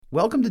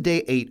Welcome to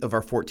day 8 of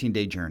our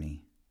 14-day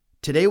journey.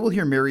 Today we'll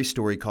hear Mary's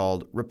story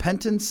called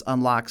Repentance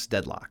Unlocks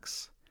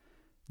Deadlocks.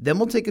 Then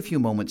we'll take a few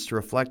moments to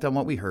reflect on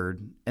what we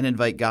heard and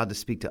invite God to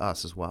speak to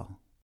us as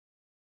well.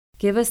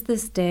 Give us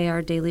this day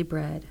our daily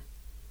bread.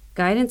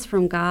 Guidance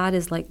from God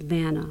is like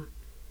manna.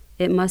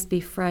 It must be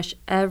fresh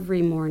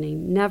every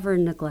morning, never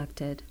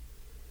neglected.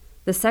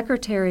 The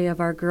secretary of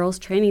our girls'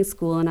 training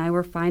school and I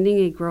were finding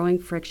a growing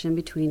friction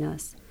between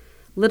us.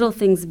 Little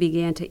things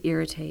began to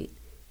irritate.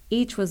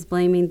 Each was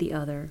blaming the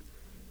other.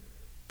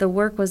 The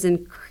work was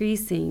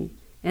increasing,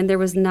 and there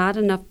was not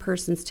enough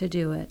persons to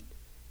do it.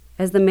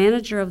 As the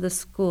manager of the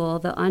school,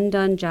 the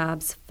undone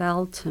jobs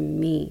fell to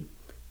me.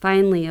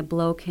 Finally, a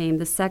blow came.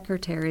 The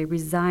secretary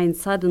resigned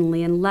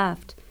suddenly and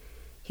left.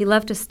 He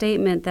left a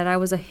statement that I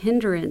was a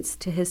hindrance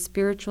to his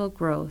spiritual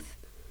growth.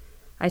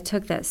 I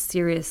took that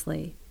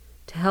seriously.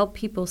 To help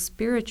people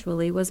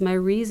spiritually was my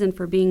reason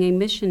for being a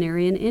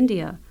missionary in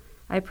India.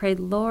 I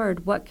prayed,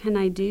 Lord, what can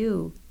I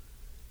do?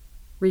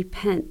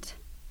 Repent,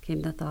 came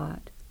the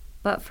thought.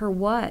 But for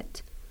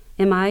what?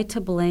 Am I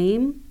to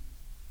blame?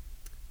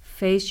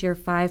 Face your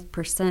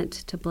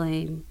 5% to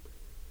blame.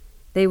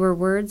 They were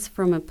words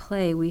from a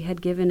play we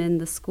had given in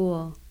the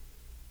school.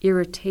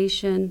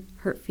 Irritation,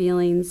 hurt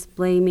feelings,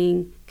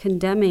 blaming,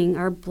 condemning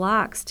are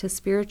blocks to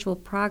spiritual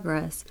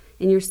progress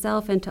in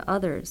yourself and to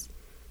others.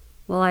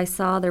 Well, I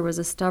saw there was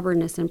a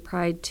stubbornness and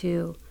pride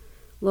too.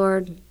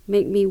 Lord,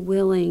 make me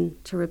willing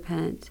to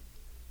repent.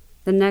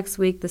 The next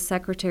week, the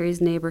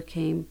secretary's neighbor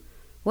came.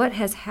 What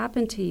has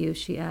happened to you,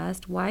 she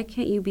asked. Why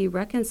can't you be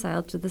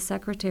reconciled to the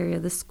secretary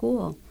of the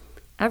school?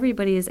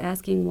 Everybody is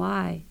asking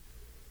why.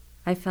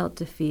 I felt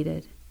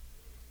defeated.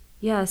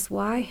 Yes,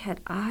 why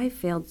had I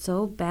failed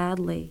so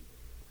badly?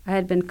 I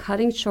had been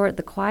cutting short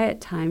the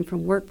quiet time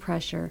from work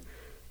pressure,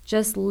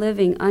 just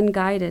living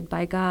unguided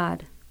by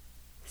God.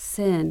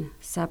 Sin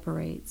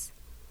separates.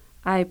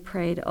 I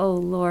prayed, oh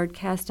Lord,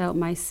 cast out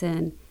my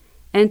sin.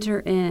 Enter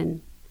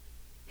in.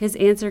 His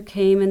answer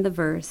came in the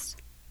verse,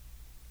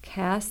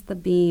 cast the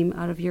beam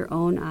out of your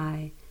own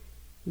eye,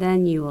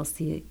 then you will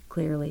see it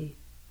clearly.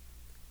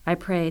 I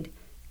prayed,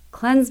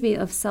 cleanse me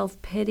of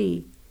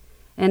self-pity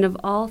and of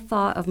all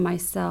thought of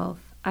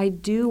myself. I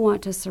do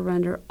want to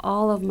surrender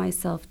all of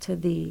myself to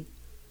thee.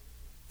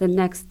 The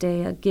next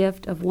day, a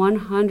gift of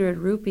 100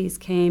 rupees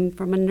came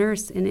from a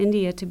nurse in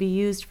India to be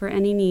used for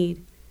any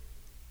need.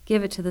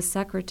 Give it to the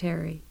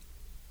secretary.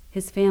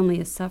 His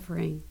family is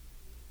suffering.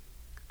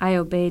 I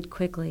obeyed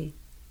quickly.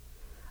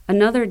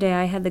 Another day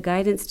I had the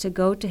guidance to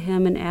go to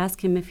him and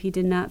ask him if he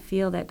did not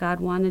feel that God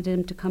wanted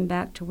him to come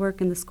back to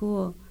work in the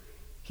school.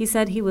 He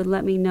said he would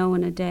let me know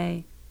in a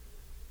day.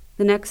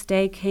 The next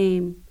day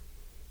came.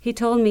 He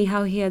told me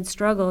how he had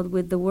struggled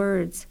with the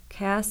words,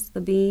 cast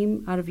the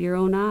beam out of your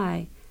own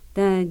eye,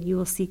 then you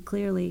will see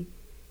clearly.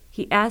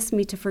 He asked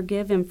me to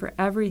forgive him for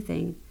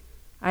everything.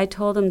 I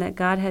told him that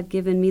God had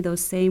given me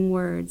those same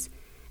words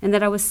and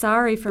that I was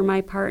sorry for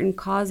my part in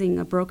causing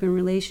a broken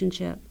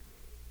relationship.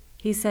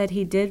 He said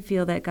he did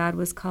feel that God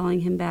was calling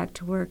him back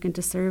to work and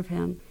to serve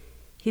him.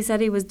 He said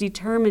he was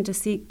determined to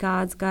seek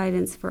God's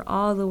guidance for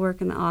all the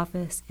work in the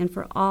office and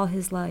for all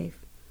his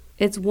life.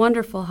 It's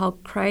wonderful how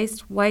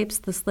Christ wipes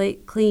the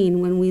slate clean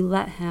when we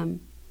let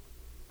him.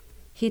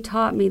 He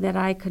taught me that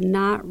I could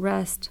not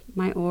rest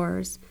my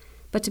oars,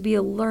 but to be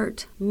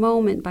alert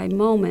moment by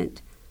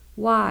moment,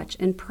 watch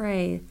and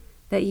pray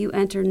that you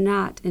enter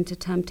not into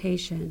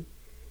temptation.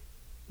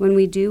 When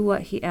we do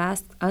what he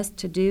asks us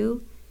to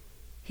do,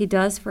 he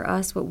does for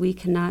us what we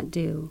cannot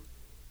do.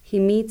 He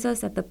meets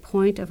us at the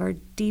point of our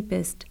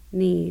deepest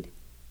need.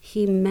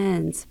 He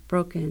mends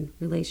broken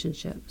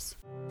relationships.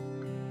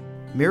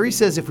 Mary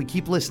says if we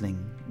keep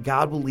listening,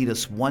 God will lead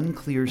us one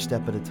clear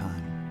step at a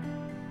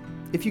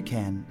time. If you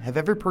can, have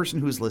every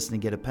person who is listening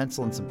get a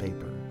pencil and some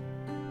paper.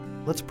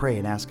 Let's pray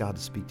and ask God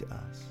to speak to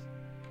us.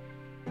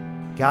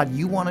 God,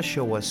 you want to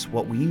show us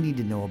what we need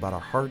to know about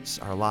our hearts,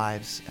 our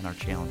lives, and our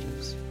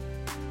challenges.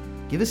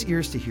 Give us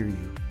ears to hear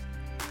you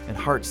and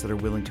hearts that are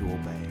willing to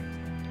obey.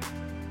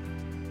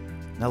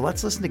 Now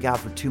let's listen to God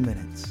for 2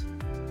 minutes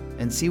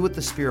and see what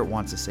the Spirit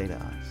wants to say to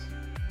us.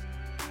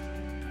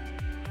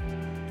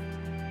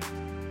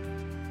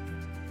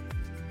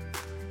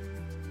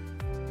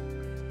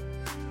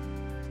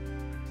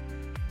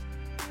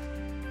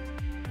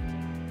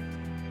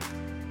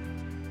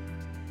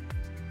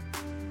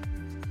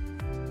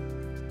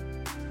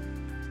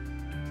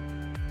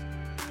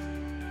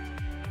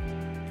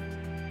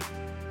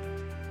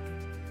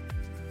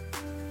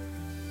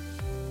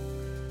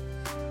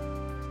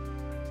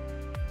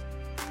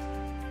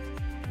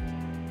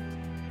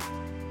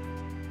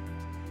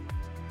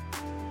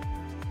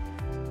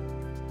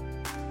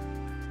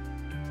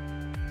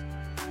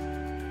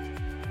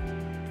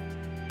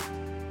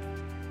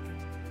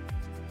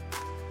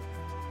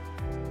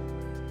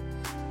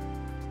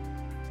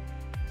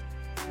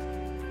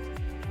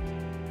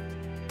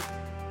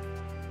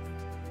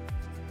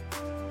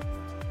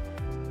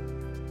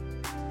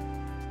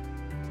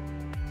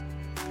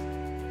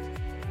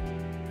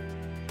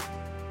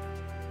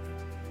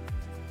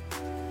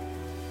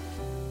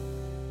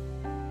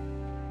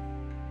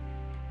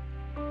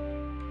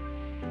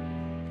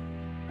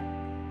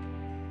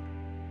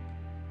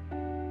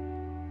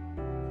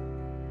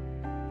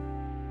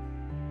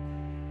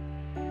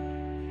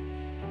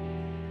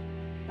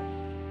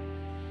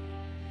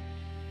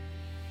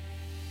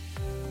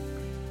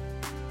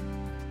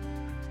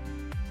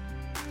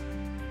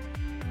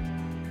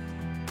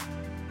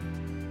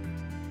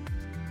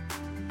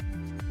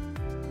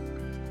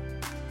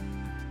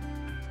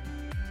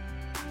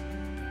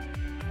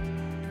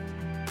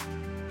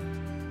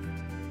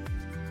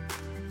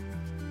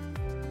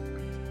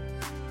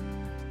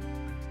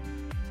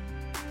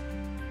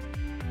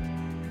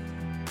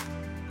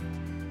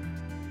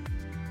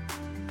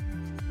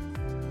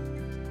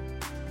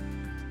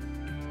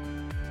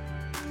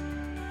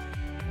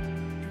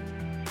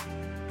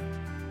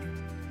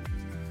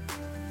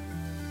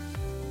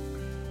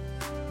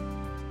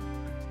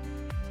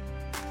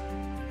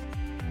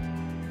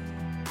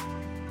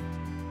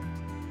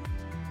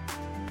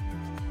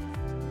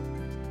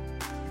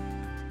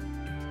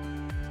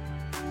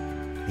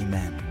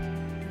 Amen.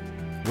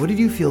 What did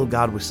you feel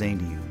God was saying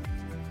to you?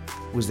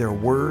 Was there a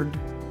word,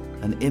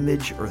 an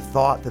image, or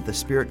thought that the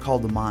Spirit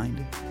called to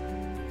mind?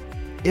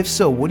 If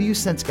so, what do you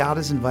sense God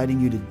is inviting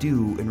you to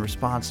do in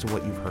response to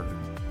what you've heard?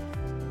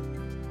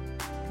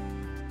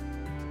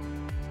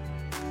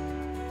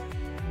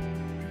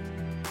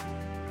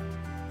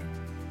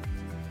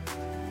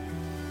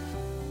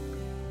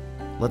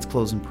 Let's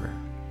close in prayer.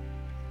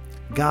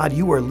 God,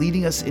 you are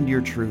leading us into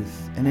your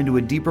truth and into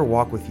a deeper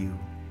walk with you.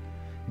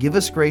 Give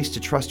us grace to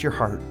trust your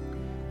heart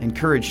and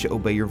courage to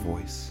obey your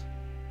voice.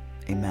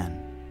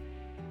 Amen.